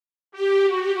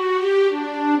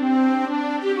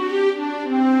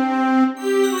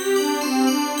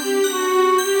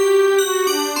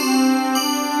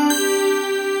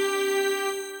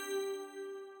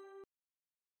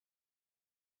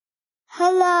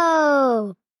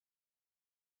Hello.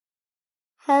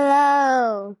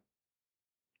 Hello.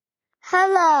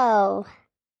 Hello.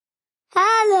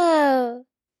 Hello.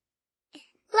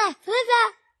 Left, what's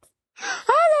up?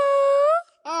 Hello.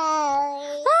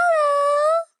 Hello.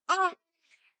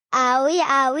 Owie,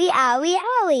 owie, owie,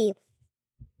 owie.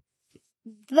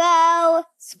 Bow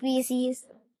species.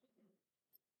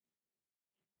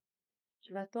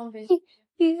 You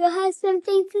have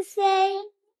something to say?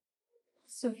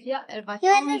 Sophia, elle va You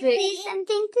want to tomber. say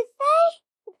something to say?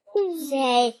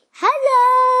 Say hello.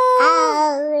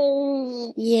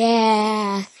 Owie.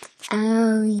 Yeah.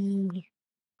 Owie.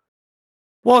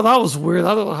 Well, that was weird.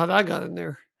 I don't know how that got in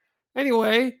there.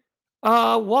 Anyway,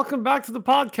 welcome back to the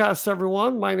podcast,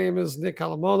 everyone. My name is Nick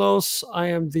Alimonos. I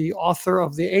am the author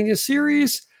of the Anya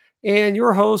series and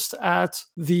your host at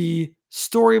the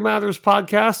Story Matters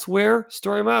podcast, where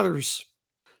story matters.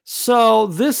 So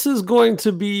this is going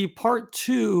to be part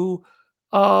 2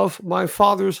 of my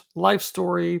father's life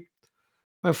story.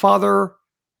 My father,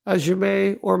 as you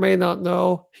may or may not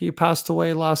know, he passed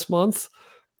away last month.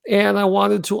 And I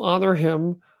wanted to honor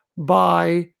him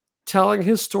by telling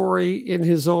his story in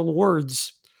his own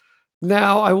words.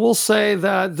 Now, I will say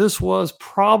that this was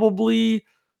probably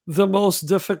the most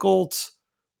difficult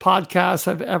podcast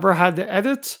I've ever had to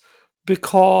edit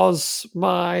because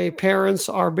my parents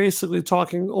are basically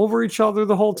talking over each other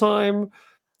the whole time,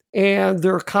 and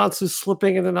they're constantly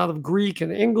slipping in and out of Greek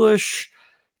and English.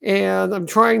 And I'm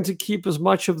trying to keep as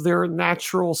much of their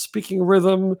natural speaking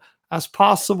rhythm as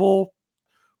possible.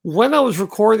 When I was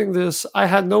recording this, I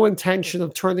had no intention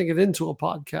of turning it into a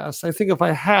podcast. I think if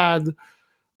I had,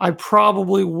 I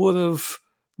probably would have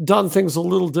done things a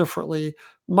little differently.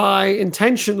 My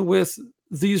intention with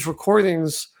these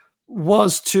recordings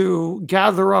was to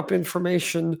gather up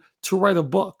information to write a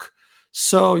book.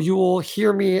 So you will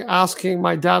hear me asking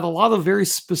my dad a lot of very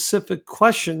specific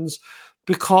questions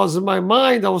because in my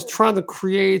mind, I was trying to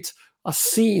create a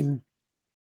scene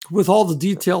with all the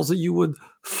details that you would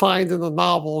find in the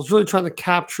novel. I was really trying to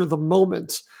capture the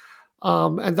moment.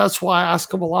 And that's why I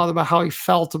asked him a lot about how he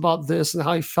felt about this and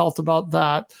how he felt about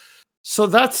that. So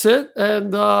that's it.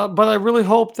 And but I really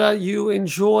hope that you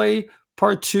enjoy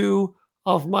part 2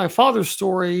 of my father's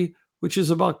story, which is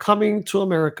about coming to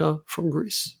America from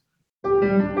Greece.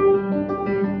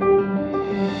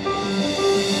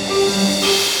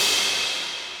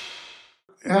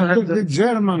 After the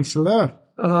Germans left,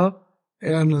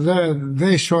 and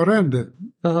they surrendered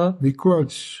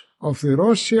because of the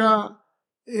Russia,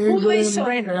 England,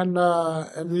 and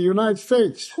the United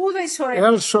States. Who they surrendered?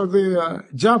 Also the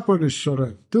Japanese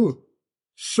surrendered too.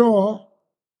 So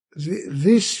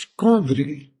this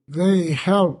country, they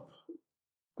help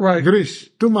Greece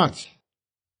too much.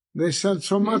 They sent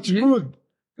so much food,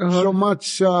 so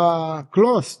much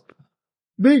clothes,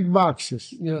 big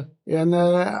boxes. Yeah. And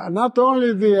not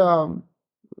only the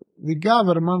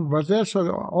government, but also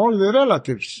all the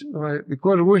relatives. Right.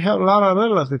 Because we have a lot of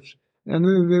relatives. And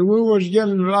we was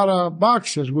getting a lot of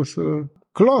boxes with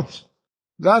clothes.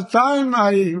 That time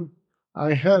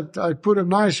I put a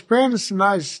nice pants,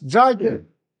 nice jacket,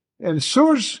 and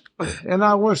shoes, and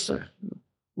I was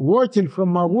walking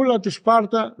from Magula to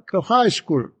Sparta to high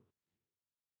school.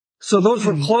 So those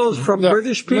were clothes from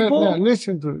British people? Yeah,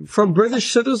 listen to it. From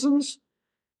British citizens?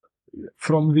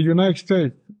 From the United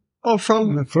States. Oh,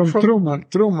 from Truman.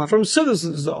 From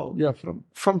citizens, though. Yeah,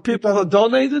 from people that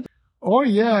donated. Oh,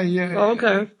 yeah. Oh,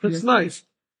 okay, that's nice.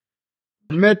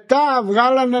 Μετά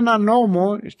βγάλανε ένα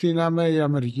νόμο στην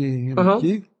Αμερική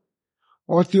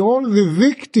ότι all the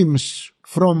victims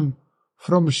from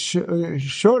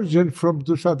soldiers, from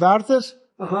τους αντάρτες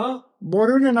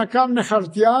μπορούν να κάνουν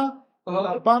χαρτιά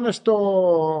να πάνε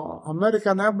στο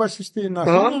American Embassy στην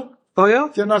Αθήνα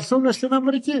και να έρθουν στην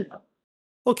Αμερική.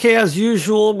 Okay, as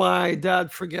usual, my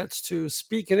dad forgets to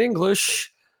speak in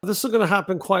English. This is going to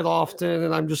happen quite often,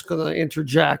 and I'm just going to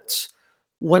interject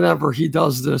whenever he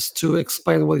does this to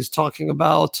explain what he's talking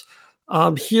about.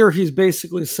 Here, he's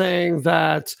basically saying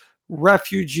that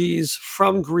refugees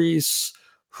from Greece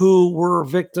who were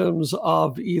victims of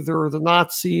either the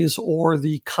Nazis or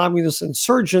the communist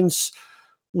insurgents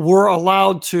were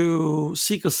allowed to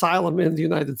seek asylum in the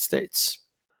United States.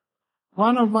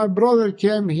 One of my brothers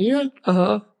came here.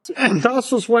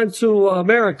 Tassos went to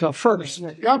America first.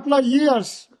 A couple of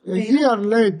years, a year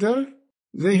later,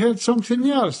 they had something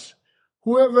else.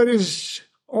 Whoever is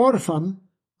orphan,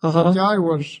 like I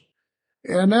was,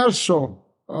 and also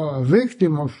a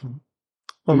victim of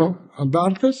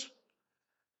adults,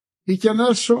 he can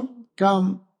also come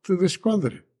to this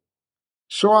country.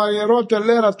 So I wrote a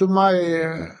letter to my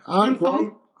uncle,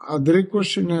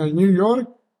 Adrikos, in New York,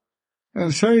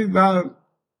 and say that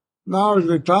Now is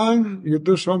the time you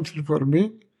do something for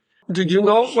me. Did you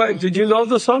know? Wait, did you know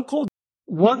this uncle?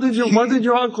 What did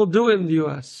your uncle do in the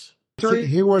U.S.?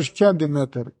 He was candy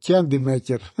maker.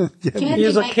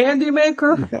 He's a candy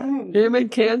maker. He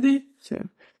made candy. Yeah.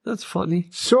 That's funny.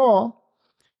 So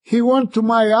he went to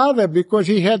my other because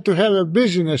he had to have a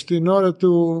business in order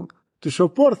to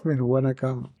support me when I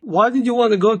come. Why did you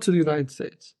want to go to the United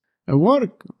States? And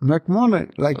work, make money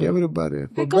like everybody.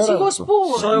 Because he was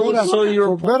poor. So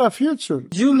you're For better future.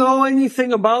 Do you know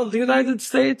anything about the United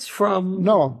States from?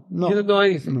 No. You didn't know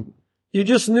anything. No. You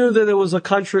just knew that it was a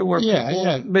country where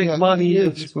people make money.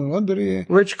 Yes, wondering.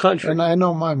 Rich country. And I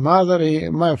know my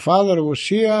father was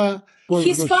here.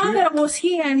 His father was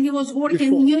here and he was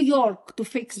working in New York to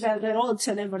fix the roads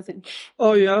and everything.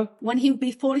 Oh yeah.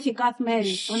 Before he got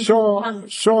married.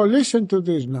 So listen to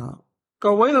this now.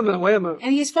 Oh, wait a minute.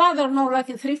 And his father knows like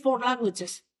 3-4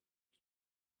 languages.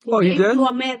 He came did? to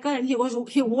America and he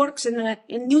works in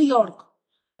New York.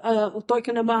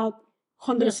 Talking about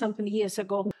 100-something years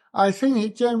ago. I think he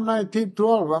came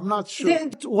 1912. I'm not sure.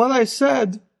 What I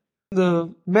said,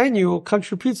 the menu,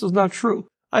 country pizza, is not true.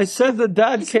 I said that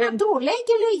Dad came.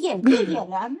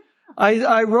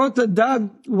 I wrote that Dad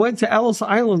went to Ellis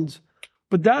Island,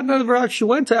 but Dad never actually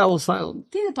went to Ellis Island.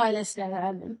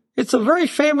 It's a very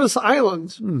famous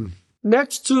island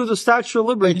next to the Statue of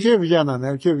Liberty.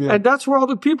 And that's where all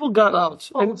the people got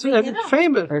out. And it's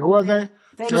famous.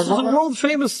 This is a world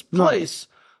famous place.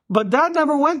 But Dad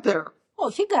never went there. Oh,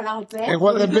 he got out there.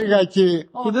 He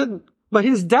didn't. But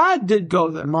his dad did go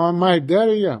there. My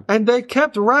dad, yeah. And they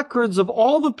kept records of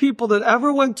all the people that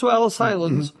ever went to Ellis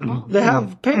Island. They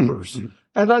have papers.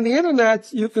 And on the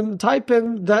internet, you can type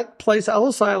in that place,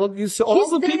 Ellis Island. You see all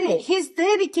the people. His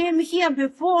daddy came here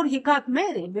before he got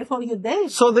married, before you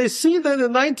died. So they see that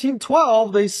in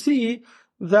 1912, they see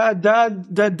that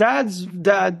Dad's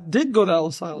dad did go to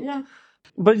Ellis Island. Yeah.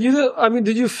 But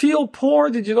did you feel poor?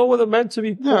 Did you know what it meant to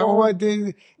be poor?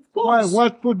 Yeah,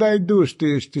 what could I do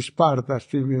to Sparta?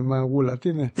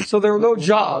 So there were no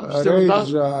jobs. There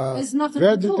There's nothing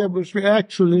vegetables.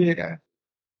 Actually,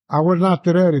 I was not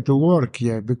ready to work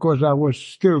yet because I was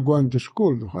still going to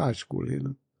school, high school.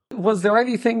 Was there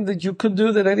anything that you could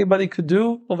do that anybody could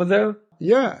do over there?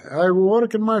 Yeah, I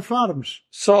work in my farms.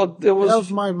 So it was help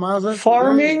my mother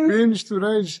farming, to raise beans, to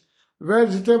raise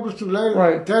vegetables, to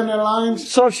raise dandelions.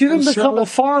 So if you didn't become a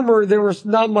farmer, there was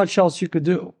not much else you could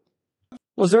do.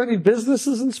 Was there any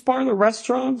businesses in Sparta?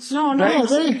 Restaurants? No.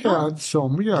 They had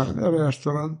some, a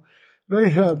restaurant. They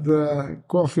had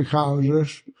coffee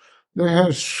houses. They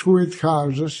had sweet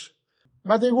houses.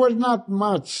 But it was not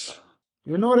much.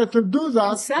 In order to do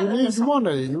that, you need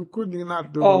money. You could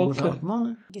not do it without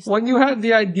money. When you had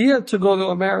the idea to go to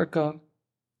America,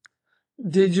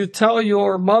 did you tell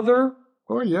your mother?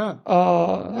 Oh, yeah.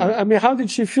 How did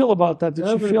she feel about that?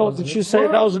 Did she say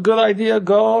that was a good idea,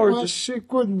 go? Or she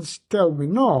couldn't tell me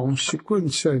no. She couldn't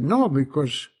say no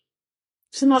because...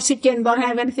 So she can't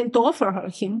have anything to offer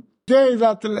him. The day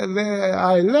that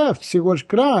I left, she was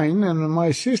crying, and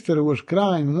my sister was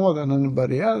crying more than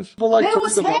anybody else. They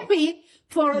was happy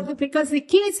because the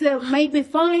kids maybe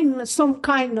find some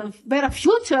kind of better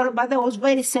future, but they was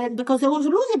very sad because they was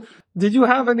losing. Did you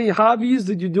have any hobbies?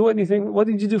 Did you do anything? What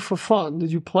did you do for fun?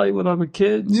 Did you play with other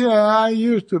kids? Yeah, I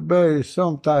used to play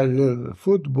sometimes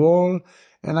football,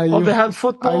 and they had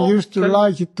football? I used to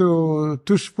like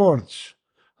two sports.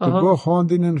 To go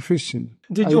hunting and fishing.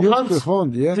 Did you hunt?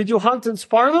 Did you hunt in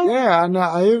Sparta? Yeah, and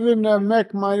I even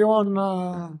make my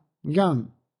own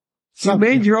gun. You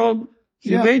made your own.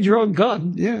 You made your own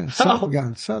gun. Yeah,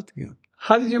 shotgun.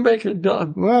 How did you make a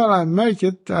gun? Well, I make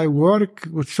it. I work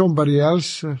with somebody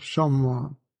else,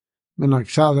 like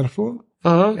Southern.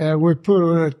 We put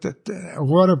a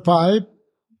water pipe.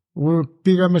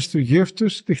 Πήγαμε στο γεύμα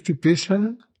τους, τη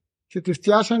χτυπήσανε και τη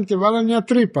φτιάσανε και βάλανε μια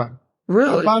τρύπα.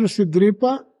 Really? Πάνω στην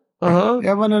τρύπα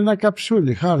έβανε ένα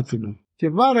καψούλι χάρτινο και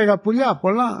βάρεγα πουλιά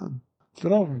πολλά.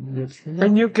 Τρώγανε.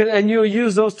 And you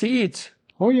use those to eat?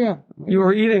 Oh yeah. You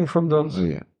were eating from those? Oh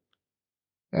yeah.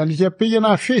 Και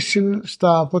πήγαινα fishing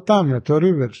στα ποτάμια, το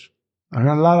rivers. I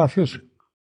had a lot of fish.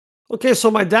 Okay,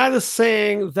 so my dad is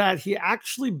saying that he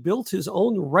actually built his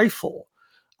own rifle.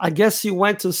 I guess he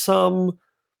went to some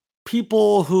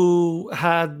people who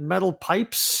had metal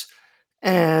pipes,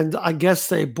 and I guess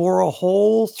they bore a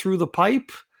hole through the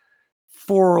pipe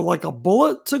for like a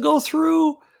bullet to go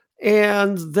through,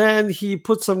 and then he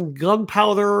put some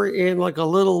gunpowder in like a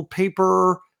little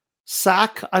paper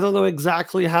sack. I don't know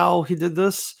exactly how he did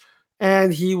this,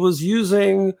 and he was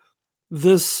using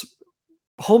this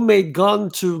homemade gun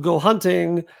to go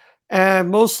hunting, and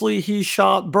mostly he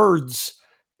shot birds,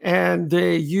 and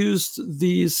they used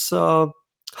these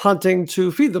hunting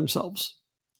to feed themselves.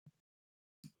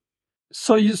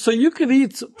 So you could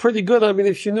eat pretty good. I mean,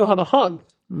 if you knew how to hunt,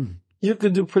 you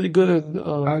could do pretty good.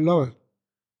 I love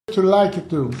it. I like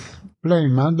to play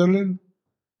mandolin,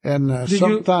 and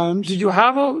sometimes did you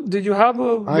have a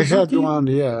I had bouzouki? one,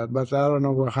 yeah, but I don't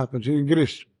know what happened in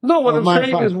Greece. No, what I'm my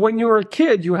saying father. is when you were a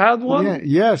kid, you had one?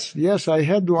 Yeah, yes, I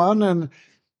had one,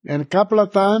 and a couple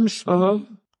of times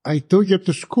I took it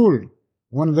to school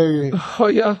when they. Oh,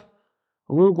 yeah.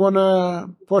 We were gonna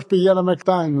πώς πηγαίναμε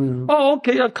time. Oh,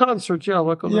 okay, a concert, yeah.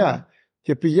 Like Yeah.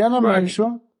 Και πηγαίναμε Right.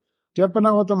 έξω και έπαιρνα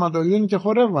εγώ το μαντολίνι και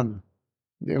χορεύαν.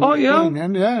 Oh, yeah?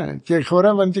 Yeah. Και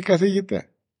χορεύαν και οι καθηγητές.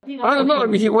 I don't know. I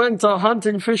mean, he went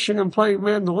hunting, fishing, and playing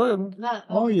mandolin.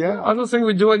 Oh, yeah. I don't think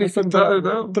we do anything better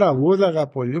now. Τραγούδαγα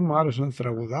πολύ, μου άρεσε να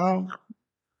τραγουδάω.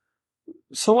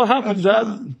 So what happened,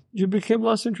 Dad? You became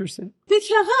less interested.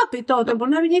 Υπήρχε αγάπη τότε.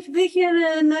 Μπορεί να μην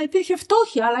υπήρχε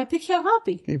φτώχεια, αλλά υπήρχε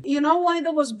αγάπη. You know why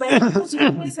there was beggars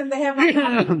and they have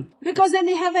agapη? Because then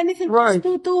they have anything Right.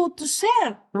 to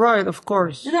share. Right, of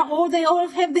course. You know, or they all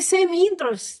have the same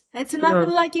interests. It's not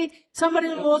like somebody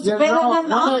was Yeah, better no, than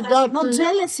when I others, got not to-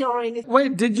 jealousy or anything.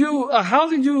 Wait,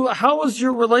 how was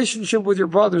your relationship with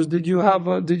your brothers? Did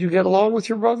you get along with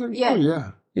your brother? Yeah. Oh, yeah.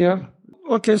 Yeah.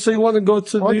 Okay, so you want to go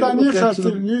to Όταν the... ήρθα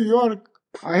στη New York,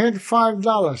 I had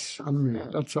 $5 on me,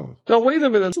 that's all. No, wait a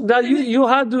minute. Now you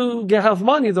had to have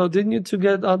money though, didn't you, to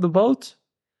get on the boat?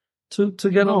 To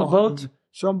get on the boat?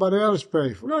 Somebody else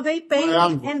paid for it. No, they paid, My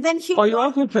uncle. and then he Oh, your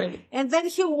uncle paid. and then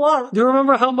he worked. Do you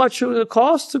remember how much it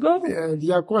cost to go?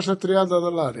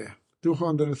 $230.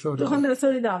 $230.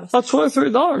 $230. About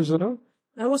 $23, you know?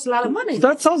 That was a lot of money.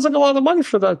 That sounds like a lot of money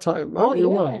for that time. Oh,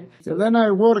 yeah. And then I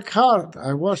work hard.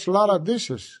 I wash a lot of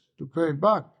dishes to pay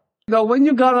back. Now, when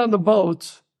you got on the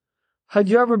boat, had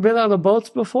you ever been on a boat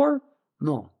before?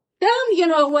 No. Then, you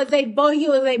know, when they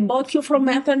bought you from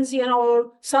Athens, you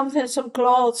know, some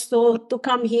clothes to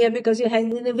come here because you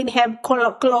didn't even have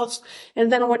clothes. And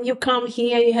then when you come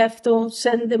here, you have to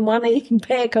send the money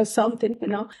back or something, you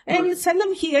know. And you send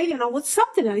them here, you know, with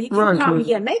something. You can come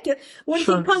here naked. When he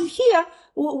come here,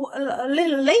 a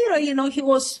little later, you know, he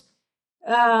was,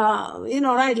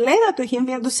 write letter to him.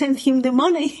 We have to send him the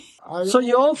money. So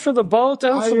you owe for the boat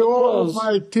and for I the owe clothes.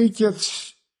 my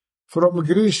tickets from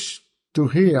Greece to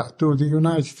here, to the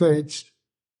United States,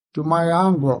 to my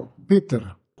uncle, Peter.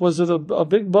 Was it a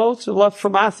big boat left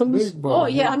from Athens? Big boy. Oh,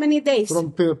 yeah. How many days? From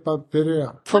Perea.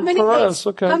 From How many Perez, days?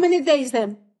 okay. How many days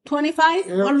then? 25?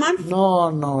 1 month? No.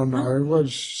 It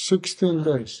was 16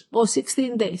 days. Oh,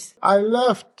 16 days. I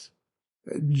left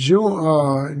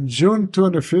June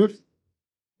 25th,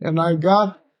 and I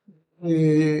got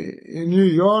in New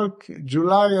York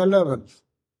July 11th.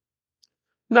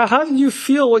 Now, how did you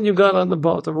feel when you got on the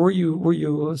boat? Were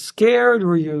you scared?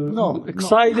 Were you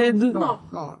excited? No.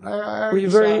 Were you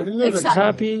very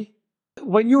happy?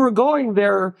 When you were going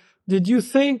there, did you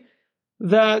think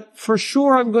that for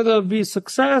sure I'm going to be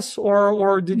success,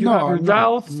 or did you have your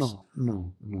doubts?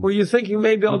 No. Were you thinking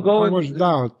maybe I'll go? I was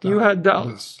doubt. You had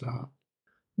doubts.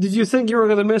 Did you think you were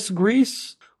going to miss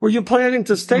Greece? Were you planning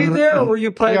to stay there, or were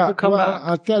you planning to come back?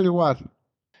 I'll tell you what.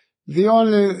 The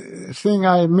only thing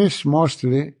I miss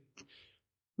mostly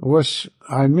was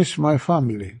I miss my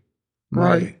family.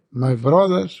 Right. My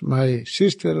brothers, my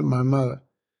sister, my mother.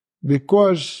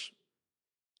 Because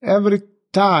every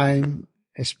time,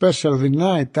 especially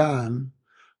night time,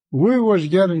 we was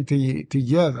getting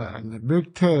together on a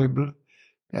big table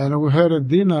and we had a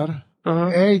dinner,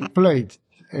 8 plates,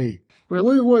 8.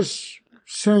 Really? We was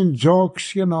saying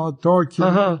jokes, you know,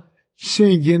 talking,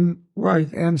 singing,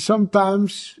 Right. and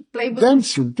sometimes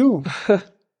dancing too.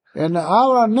 And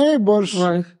our neighbors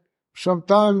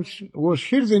sometimes was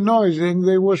hear the noise and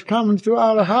they was coming to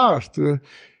our house to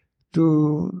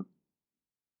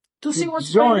see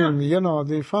what's going on. join, you know,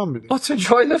 the family. Oh, to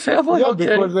join the family? Yeah, Okay.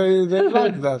 because they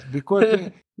like that.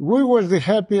 Because we was the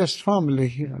happiest family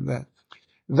here.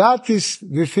 That is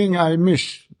the thing I miss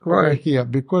right here.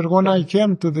 Because when I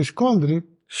came to this country,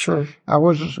 sure, I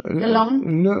was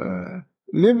alone,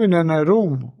 living in a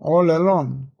room all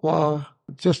alone. Wow.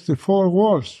 Just the 4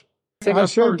 walls. I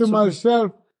said to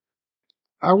myself,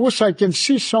 I wish I can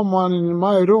see someone in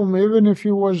my room, even if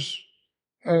he was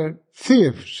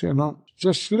thieves, you know.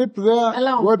 Just sleep there,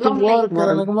 alone, go to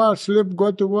work, sleep,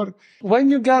 go to work. When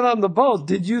you got on the boat,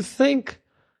 did you think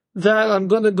that I'm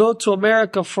going to go to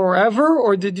America forever,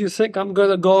 or did you think I'm going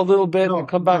to go a little bit and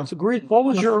come back to Greece? What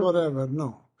was your... forever, no.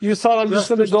 You thought I'm just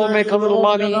going to go make a little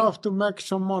money? Enough to make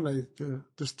some money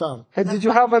to start. And did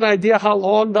you have an idea how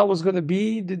long that was going to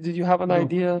be? Did you have an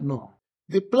idea? No.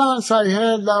 The plans I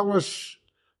had, I was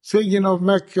thinking of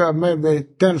make maybe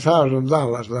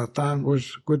 $10,000 that time was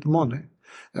good money.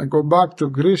 I go back to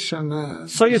Greece and...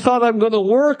 So you thought I'm going to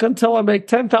work until I make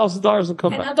 $10,000 and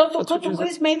come And back. I don't That's go what to you said.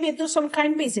 Greece, maybe do some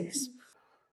kind of business.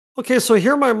 Okay, so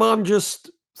here my mom just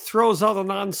throws out a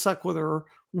non sequitur.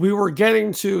 We were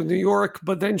getting to New York,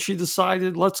 but then she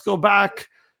decided, let's go back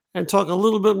and talk a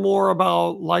little bit more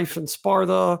about life in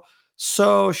Sparta.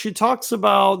 So she talks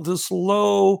about this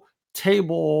low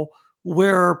table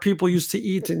where people used to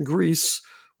eat in Greece,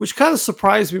 which kind of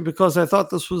surprised me because I thought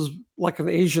this was like an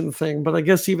Asian thing. But I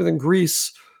guess even in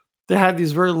Greece, they had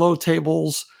these very low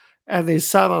tables and they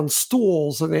sat on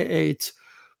stools and they ate.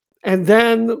 And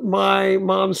then my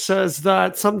mom says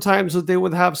that sometimes they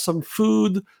would have some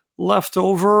food left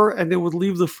over and they would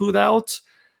leave the food out.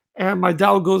 And my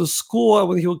dad would go to school, and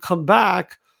when he would come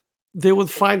back, they would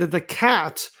find that the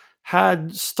cat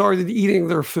had started eating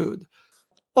their food.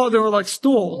 Oh, they were like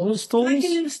stools. Stools? Like a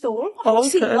little stool. Oh, okay.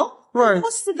 Silo. Right.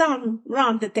 Was down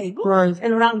round the table. Right.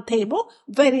 And round table,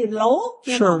 very low.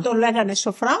 Sure. Το λέγανε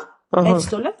σοφρά. Uh-huh. Έτσι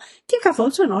το λέγανε. Και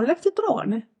καθόντουσαν όλα και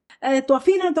τρώγανε. Το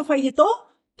αφήναν το φαγητό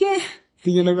και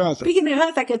Πήγαινε γάτα. πήγαινε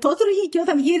γάτα και το τρώγε, και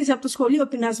όταν γύριζε από το σχολείο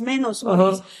πεινασμένος,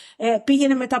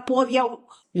 πήγαινε με τα πόδια.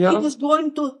 Yeah. He was going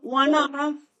to one hour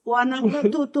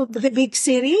to the big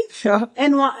city, Yeah.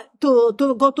 and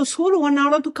to go to school, 1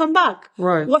 hour to come back.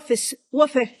 Right. With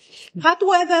the hot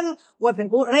weather, with the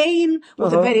rain,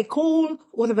 with the very cold,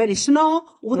 with the very snow,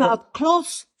 without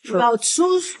clothes, without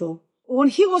shoes. When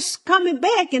he was coming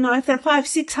back, after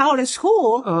 5-6 hours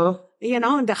school,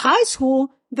 in the high school,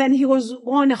 then he was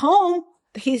going home.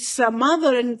 His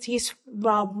mother and his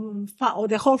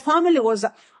the whole family was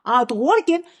out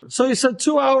working. So you said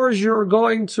 2 hours you were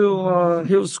going to,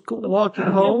 he was walking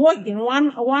home? Working. One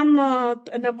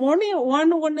in the morning, one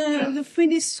when they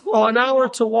finished school. Oh, an hour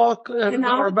to walk and an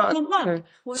hour back. Okay.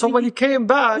 So when he came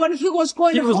back, when he was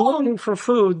going he was home, looking for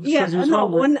food. yeah, He was no.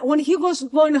 hungry. When he was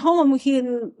going home, he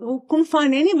couldn't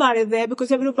find anybody there because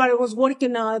everybody was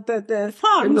working at the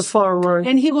farms. In the farm, right.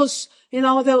 And he was,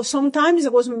 sometimes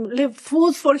there was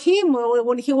food for him.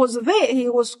 When he was there, he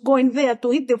was going there to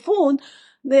eat the food.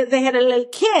 They had a little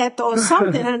cat or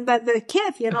something, and that the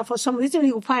cat, for some reason,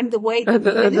 he would find the way to eat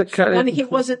it. And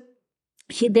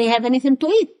he didn't have anything to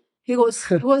eat. He was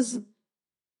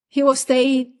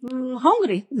stay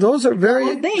hungry. Those are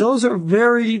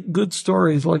very good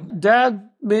stories. Like Dad,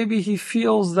 maybe he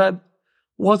feels that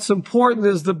what's important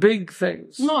is the big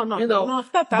things. No,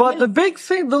 but the big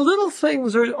thing, the little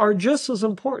things are just as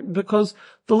important, because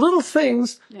the little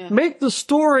things make the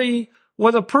story,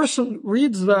 when a person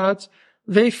reads that,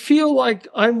 they feel like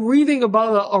I'm reading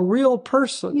about a real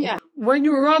person. Yeah. When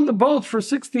you were on the boat for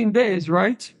 16 days,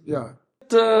 right? Yeah.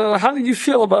 How did you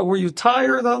feel about it? Were you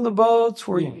tired on the boat?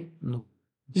 No.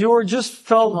 You were just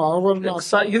felt No, I was not.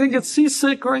 excited. You didn't get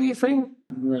seasick or anything?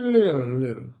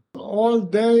 Little. All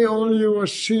day, only you were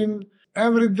seeing,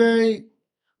 every day,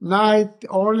 night,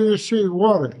 all you see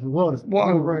water.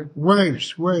 Right.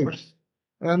 Waves.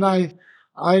 And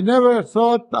I never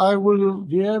thought I will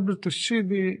be able to see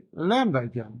the land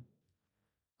again.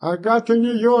 I got to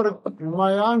New York,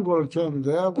 my uncle came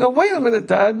there. Now wait a minute,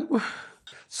 Dad.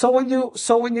 So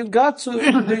when you got to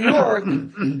New York,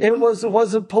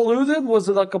 was it polluted? Was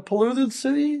it like a polluted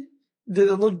city? Did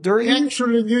it look dirty?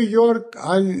 Actually, New York,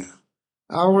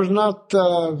 I was not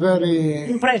very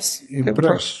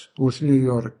Impressed with New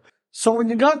York. So when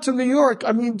you got to New York,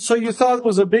 so you thought it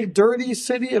was a big dirty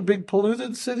city, a big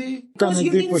polluted city? Because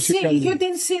you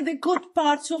didn't see the good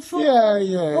parts of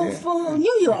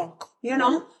New York,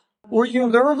 Were you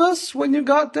nervous when you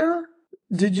got there?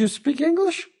 Did you speak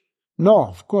English? No,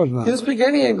 of course not. You didn't speak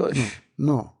any English?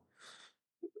 No.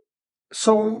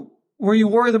 So were you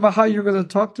worried about how you're going to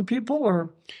talk to people,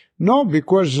 or? No,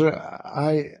 because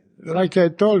like I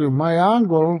told you, my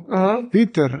uncle,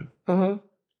 Peter,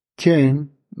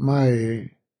 came, my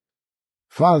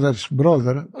father's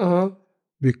brother,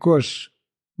 because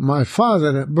my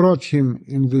father brought him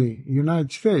in the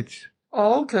United States.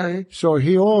 Oh, okay. So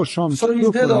he owed something. So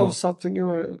you did owe something.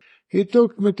 He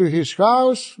took me to his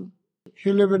house.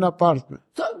 He lived in an apartment.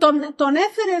 Τον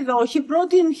έφερε εδώ. He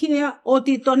brought him here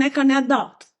ότι τον έκανε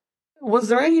adopt. Was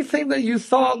there anything that you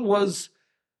thought was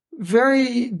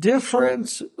very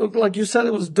different? Like you said,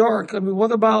 it was dark.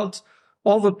 What about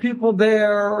all the people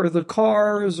there, or the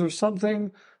cars, or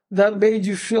something that made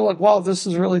you feel like, wow, this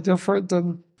is really different? And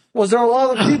was there a lot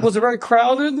of people? Was it very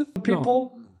crowded? People?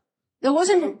 No. There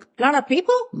wasn't a lot of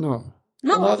people? No.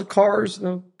 A lot of cars?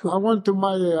 No. I went to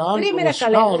my uncle's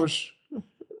house.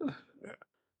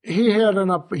 He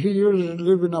used to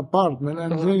live in an apartment,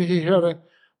 and then he had a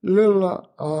little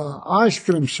ice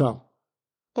cream shop.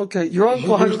 Okay, your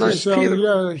uncle had a nice Peter.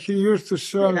 Yeah, he used to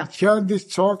sell candies,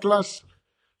 chocolates,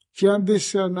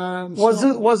 candies and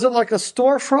Was it like a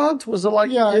storefront? Was it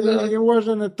like yeah, it was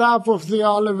on the top of the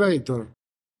elevator.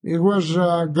 It was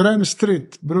Grand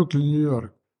Street, Brooklyn, New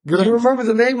York. Do you remember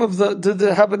the name of the? Did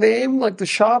it have a name like the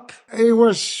shop? It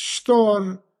was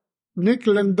store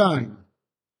nickel and dime.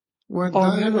 When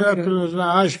there was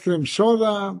ice cream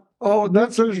soda. Oh,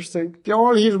 that's interesting.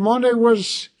 All his money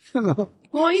was,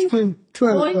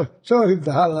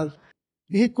 $20.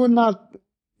 He could not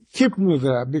keep me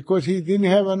there because he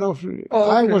didn't have enough.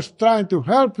 I was trying to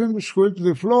help him sweep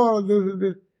the floor,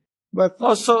 but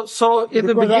so in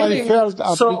the beginning, I felt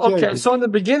obligated. So in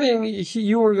the beginning,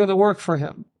 you were going to work for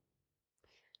him.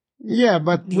 Yeah,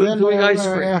 but then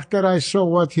after I saw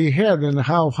what he had and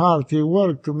how hard he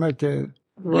worked to make a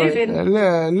living,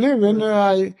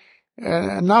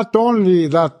 not only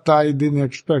that I didn't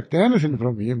expect anything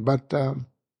from him, but I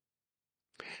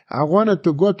wanted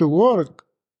to go to work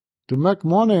to make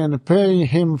money and pay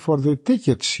him for the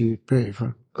tickets he paid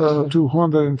for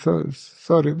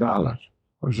 $230.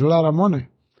 It was a lot of money.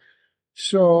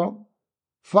 So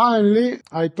finally,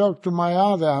 I talked to my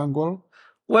other uncle.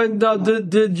 When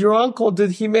did your uncle,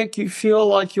 did he make you feel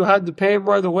like you had to pay him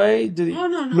right away? Did he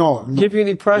No. give you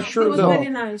any pressure? He was very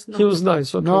nice. No. He was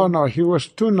nice. Okay. No, he was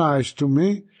too nice to me.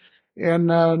 And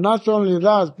not only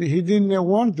that, he didn't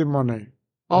want the money.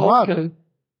 Okay.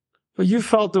 But you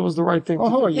felt it was the right thing to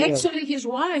do. Yeah. Actually, his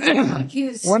wife, he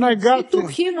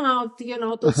took him out, to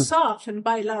shop and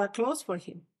buy a lot of clothes for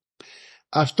him.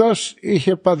 Αυτός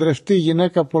είχε παντρευτεί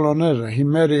γυναίκα Πολωνέζα. He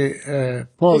married a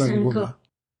Polish woman.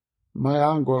 My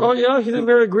uncle. Oh yeah, he didn't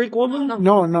marry a Greek woman?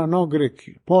 No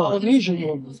Greek. Polynesian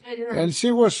woman. And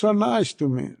she was so nice to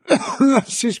me.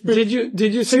 She Did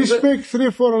you she speaks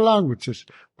 3-4 languages.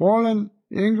 Poland,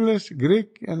 English,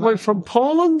 Greek, and wait, from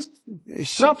Poland?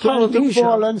 Not Polynesia.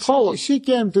 Poland. She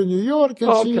came to New York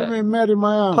and she married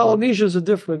my uncle. Polynesia is a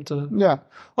different. Yeah.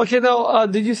 Okay, now,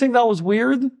 did you think that was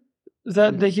weird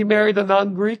that he married a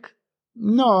non-Greek?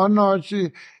 No,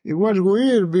 it was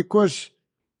weird because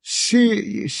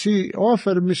she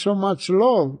offered me so much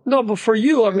love. No, but for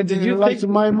you, I mean, did you like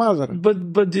think my mother?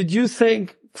 But did you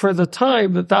think for the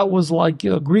time that was like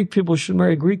Greek people should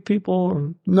marry Greek people? Or?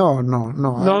 No.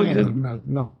 No, you didn't.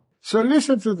 No. So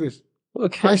listen to this.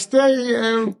 Okay. I stay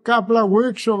a couple of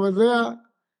weeks over there.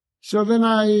 So then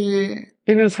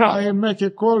in his house. I make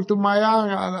a call to my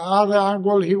other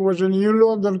uncle. He was in New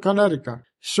London, Connecticut.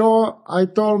 So I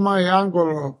told my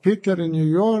uncle Peter in New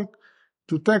York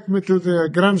to take me to the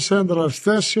Grand Central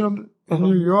Station in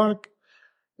New York.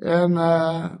 And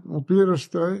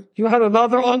you had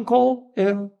another uncle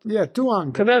in 2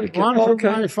 uncles. Connecticut. One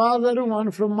from my father,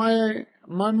 one from my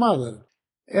mother.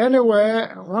 Anyway,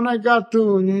 when I got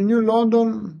to New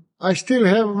London, I still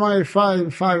have my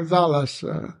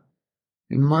 $5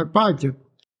 in my pocket.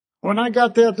 When I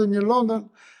got there to New London,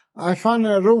 I found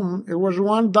a room. It was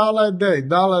 $1 a day.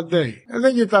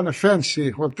 Δεν ήταν a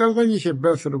fancy hotel, δεν είχε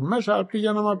bathroom μέσα,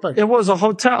 πήγαινα να παίξω. It was a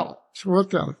hotel. It's a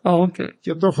hotel. Oh, okay.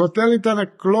 Και το hotel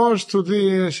ήταν close to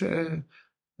the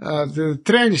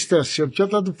train station. Και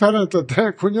όταν του φέρανε το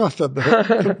τρέν, κουνιότανε.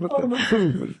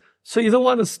 So you don't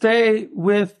want to stay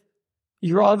with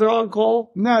your other uncle?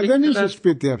 Ναι, δεν είχε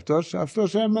σπίτι αυτός.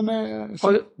 Αυτός έμενε...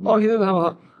 Oh, he didn't have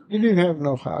a... He didn't have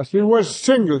no house. He was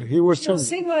single. He was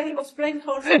playing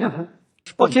horse.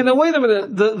 Okay, now wait a minute.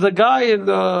 The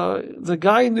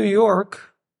guy in New York,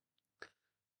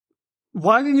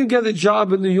 why didn't you get a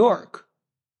job in New York?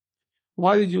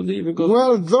 Why did you leave and go?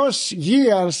 Well, those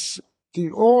years,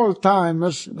 the old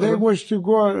timers, they used to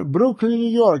go Brooklyn,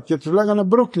 New York. Και τους λέγανε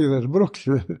Brooklyn.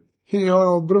 Brooklyn.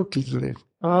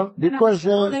 Because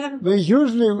they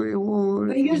usually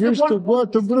used to go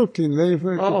to Brooklyn. They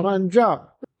find job.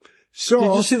 So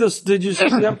Did you see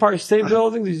the Empire State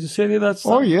Building? Did you see any of that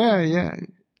stuff? Oh yeah.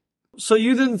 So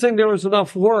you didn't think there was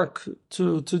enough work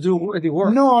to do any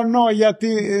work? No,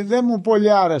 γιατί δεν μου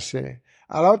πολύ άρεσε.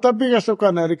 Αλλά όταν πήγα στο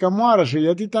Κανέρικα μου άρεσε,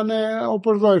 γιατί ήταν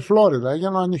όπως εδώ η Φλόριδα,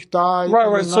 έγιναν ανοιχτά.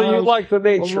 Right, so you like the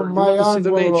nature.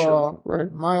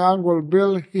 My uncle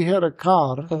Bill, he had a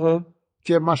car.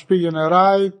 Και μας πήγαινε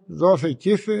ride, δόθε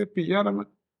κήθε, πηγαίναμε.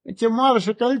 Και μου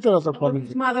άρεσε καλύτερα το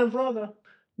Κανέρικα.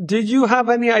 Did you have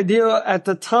any idea at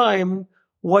the time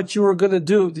what you were going to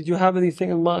do? Did you have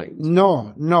anything in mind?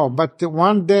 No. But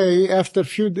one day, after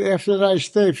I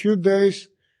stayed a few days,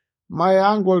 my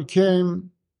uncle came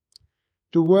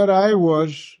to where I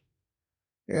was,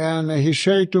 and he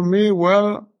said to me,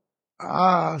 well,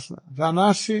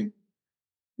 Thanasi,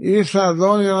 ήρθα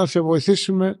εδώ για να σε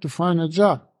βοηθήσουμε to find a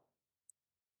job.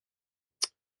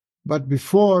 But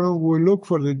before we look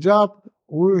for the job,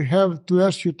 we have to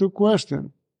ask you 2 questions.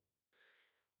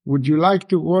 would you like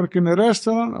to work in a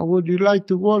restaurant or would you like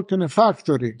to work in a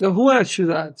factory? Now, who asked you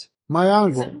that? My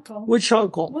uncle. Which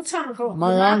uncle? What's uncle?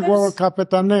 My uncle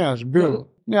Capetaneas, Bill.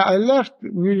 Yeah, I left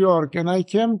New York and I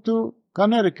came to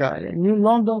Connecticut, New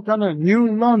London, Connecticut,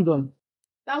 New London.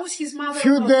 That was his mother.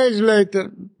 Few days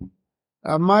later,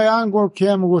 my uncle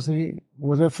came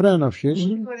with a friend of his.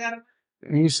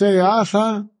 And he said,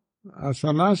 Arthur,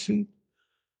 Athanasi,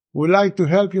 we'd like to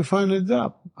help you find a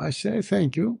job. I say,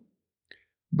 thank you,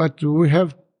 but we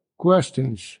have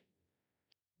questions.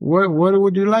 Where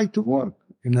would you like to work?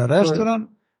 In a restaurant? Right.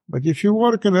 But if you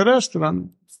work in a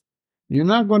restaurant, you're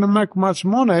not going to make much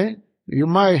money. You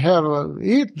might have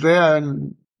eat there,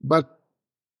 but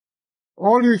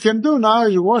all you can do now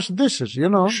is wash dishes, you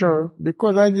know. Sure.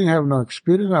 Because I didn't have no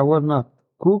experience. I was not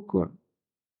cook.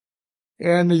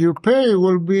 And your pay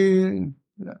will be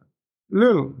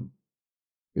little.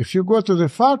 If you go to the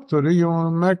factory, you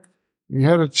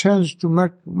have a chance to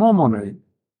make more money.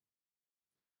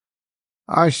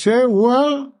 I say,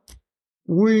 well,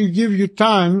 we give you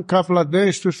time, couple of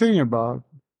days to think about.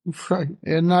 Right.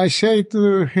 And I say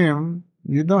to him,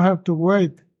 you don't have to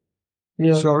wait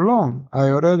so long. I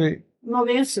already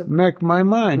make my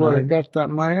mind. Right. I got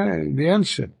the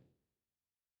answer.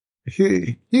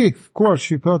 He, of course,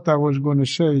 he thought I was going to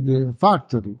say the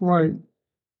factory. Right.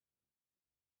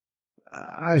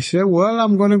 I said, well,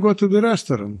 I'm going to go to the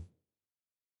restaurant.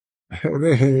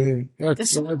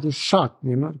 They shocked,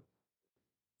 you know.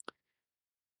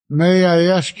 May I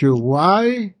ask you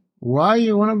why? Why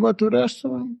you want to go to the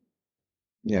restaurant?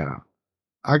 Yeah.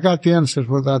 I got the answer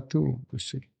for that too, you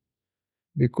see.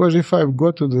 Because if I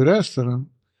go to the restaurant,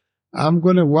 I'm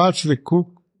going to watch the cook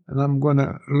and I'm going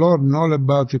to learn all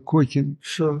about the cooking,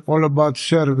 sure, all about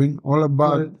serving, all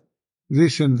about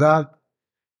this and that.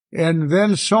 And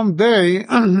then someday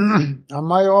I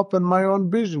might open my own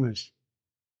business.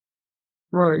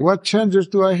 Right. What chances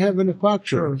do I have in the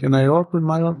factory? Sure. Can I open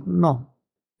my own? No.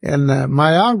 And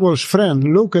my uncle's friend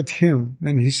looked at him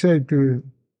and he said to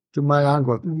my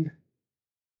uncle,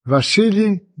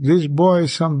 Vasily, this boy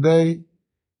someday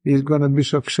is going to be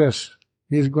success.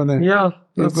 He's going to,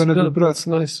 that's good. That's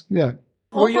nice. Yeah.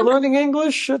 Were you learning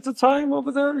English at the time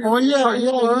over there? Oh,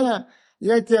 yeah.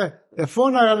 Γιατί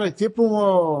φώναγαν εκεί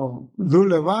που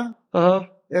δούλευα,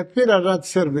 πήρα τις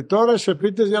σερβιτόρες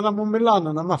επίτες για να μου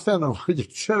μιλάνε, να μαθαίνω. Και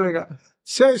τις έλεγα,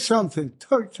 say something,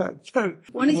 talk.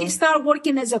 When he started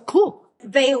working as a cook,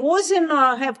 they wasn't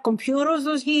have computers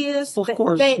those years. Of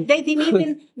course. They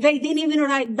didn't even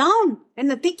write down in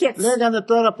the tickets Λέγανε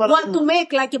τώρα what to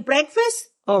make, like a breakfast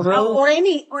or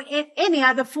any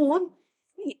other food.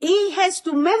 He has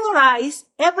to memorize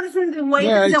everything the way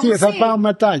that they θα πάω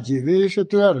μετά εκεί. Είσαι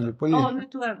too early.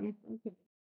 Too early.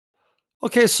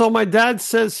 Okay, so my dad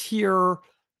says here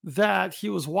that he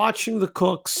was watching the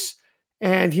cooks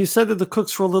and he said that the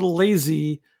cooks were a little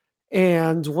lazy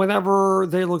and whenever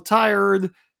they looked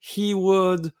tired, he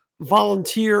would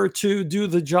volunteer to do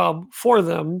the job for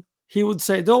them. He would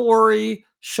say, don't worry,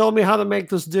 show me how to make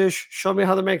this dish, show me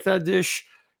how to make that dish,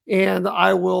 and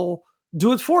I will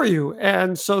do it for you.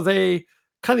 And so they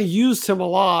kind of used him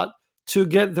a lot to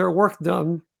get their work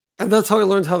done. And that's how he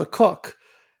learned how to cook.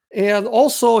 And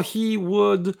also he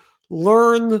would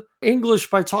learn English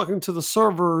by talking to the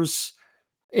servers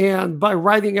and by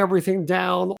writing everything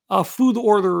down, food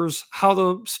orders, how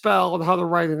to spell and how to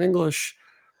write in English.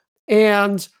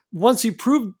 And once he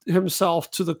proved himself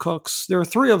to the cooks, there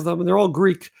are three of them and they're all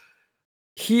Greek,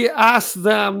 he asked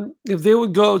them if they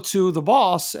would go to the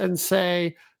boss and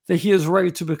say that he is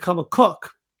ready to become a cook.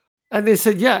 And they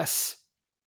said yes.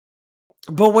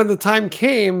 But when the time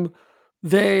came,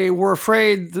 they were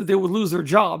afraid that they would lose their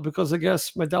job because I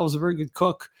guess my dad was a very good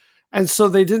cook. And so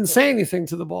they didn't say anything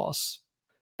to the boss.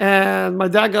 And my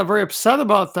dad got very upset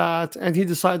about that and he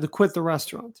decided to quit the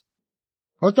restaurant.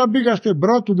 Όταν πήγα στην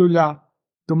πρώτη δουλειά,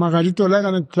 το μαγαζί το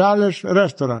λέγανε Charles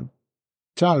Restaurant.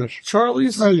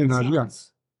 Charlie's? Έλληνας, yeah.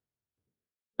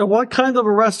 And what kind of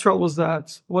a restaurant was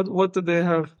that? What did they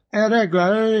have?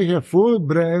 Regular food,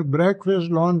 breakfast,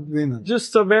 lunch, dinner.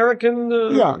 Just American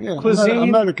cuisine?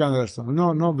 American restaurant,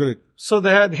 no Greek. So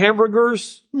they had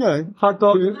hamburgers? Yeah. Hot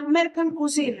dogs? American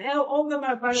cuisine. All of them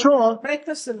are sure.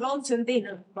 Breakfast, lunch, and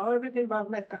dinner. Everything about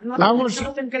American. I was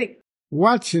Greek.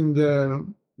 Watching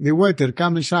the waiter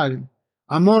come inside.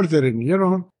 I'm ordering,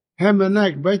 ham and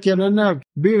egg, bacon and egg,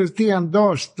 beer, tea and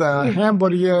toast,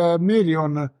 hamburger,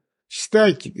 medium,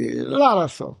 steak, a lot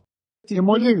of stuff. Και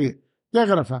μολύβι. Και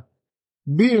έγραφα.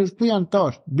 Beer, tea and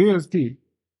toast, beer, tea.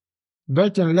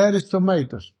 Bacon, lettuce,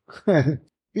 tomatoes.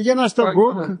 Πήγαινα στο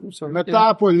cook, μετά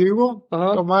από λίγο,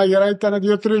 το μάγειρα ήταν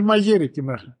 2-3 μαγείρι εκεί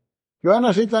μέσα. Και ο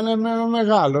ένας ήταν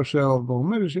μεγάλος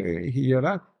επόμενος, είχε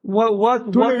γεράσει. What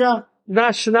Του έλεγα,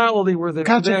 nationality were they?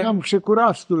 κάτσε να μου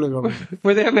ξεκουράσει, του λέγαμε.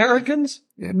 Were they Americans?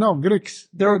 No, Greeks.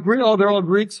 They were Greek. Oh, they're all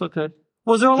Greeks. Okay.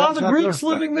 Was there a lot of Greeks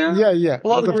living there? Yeah, yeah. A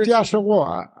lot Θα of το Greeks. φτιάσω εγώ.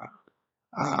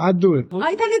 I do it. Α,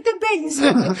 ήταν τεμπέλης.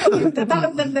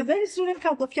 Δεν τεμπέλης, του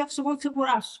έλεγα, το φτιάξω εγώ,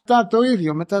 ξεκουράσω.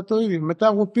 Μετά το ίδιο. Μετά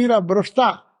εγώ πήρα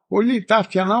μπροστά. Πολύ τα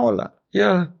έφτιανα όλα.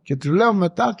 Yeah. Και τους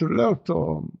λέω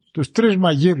τους τρεις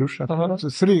μαγείρους,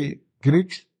 τους three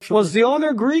Greeks. Was the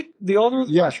owner Greek? The owner of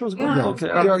the Yeah. restaurant was Greek?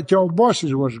 Yeah. Okay. Και ο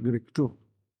bosses was Greek too.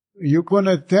 You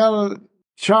gonna tell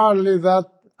Charlie that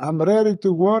I'm ready to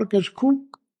work as cook?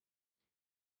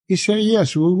 He said, yes,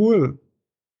 we will.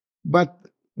 But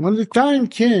when the time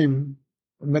came,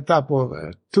 μετά από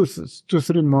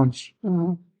 2-3 months,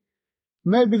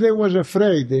 maybe they was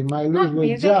afraid they might lose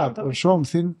their job or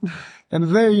something, and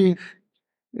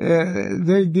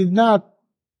they did not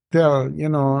tell,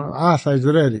 Arthur is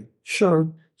ready. Sure.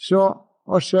 So,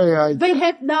 I'll say They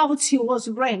had doubts he was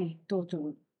ready,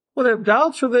 totally. Well, they have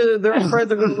doubts, or they're afraid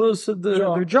they're going to lose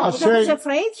their job. I He say- was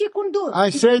afraid he couldn't do it. I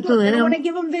He say couldn't to do it. They him- want to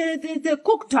give him the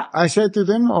cook job. I said to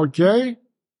them, okay,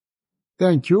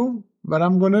 thank you, but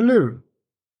I'm going to leave.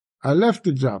 I left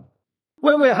the job.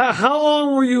 Wait. How long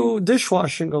were you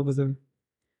dishwashing over there?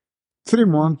 3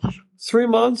 months. 3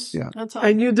 months? Yeah. That's all.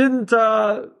 And you didn't,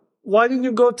 why didn't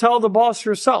you go tell the boss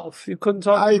yourself? You couldn't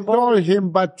talk to I the boss? told him,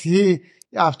 but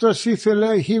after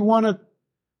CFLA, he wanted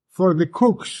for the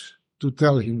cooks to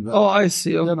tell him that. Oh, I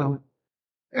see. Okay.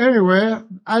 Anyway,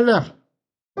 I left.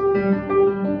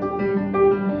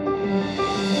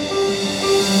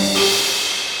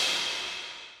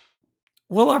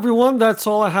 Well, everyone, that's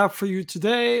all I have for you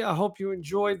today. I hope you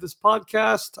enjoyed this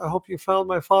podcast. I hope you found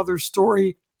my father's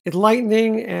story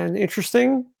enlightening and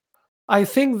interesting. I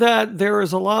think that there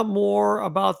is a lot more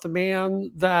about the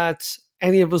man that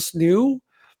any of us knew.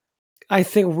 I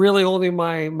think really only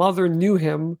my mother knew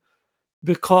him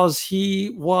because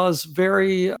he was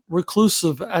very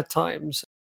reclusive at times.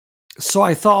 So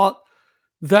I thought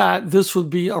that this would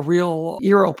be a real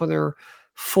ear opener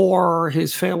for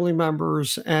his family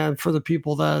members and for the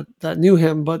people that knew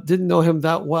him but didn't know him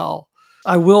that well.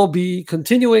 I will be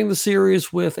continuing the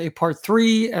series with a part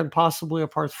 3 and possibly a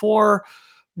part 4.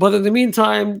 But in the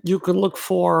meantime, you can look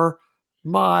for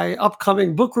my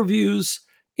upcoming book reviews.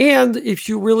 And if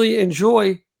you really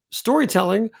enjoy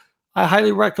storytelling, I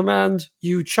highly recommend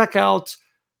you check out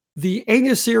the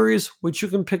Anya series, which you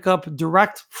can pick up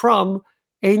direct from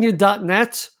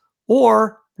anya.net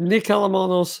or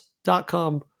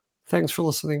nickalimonos.com. Thanks for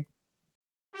listening.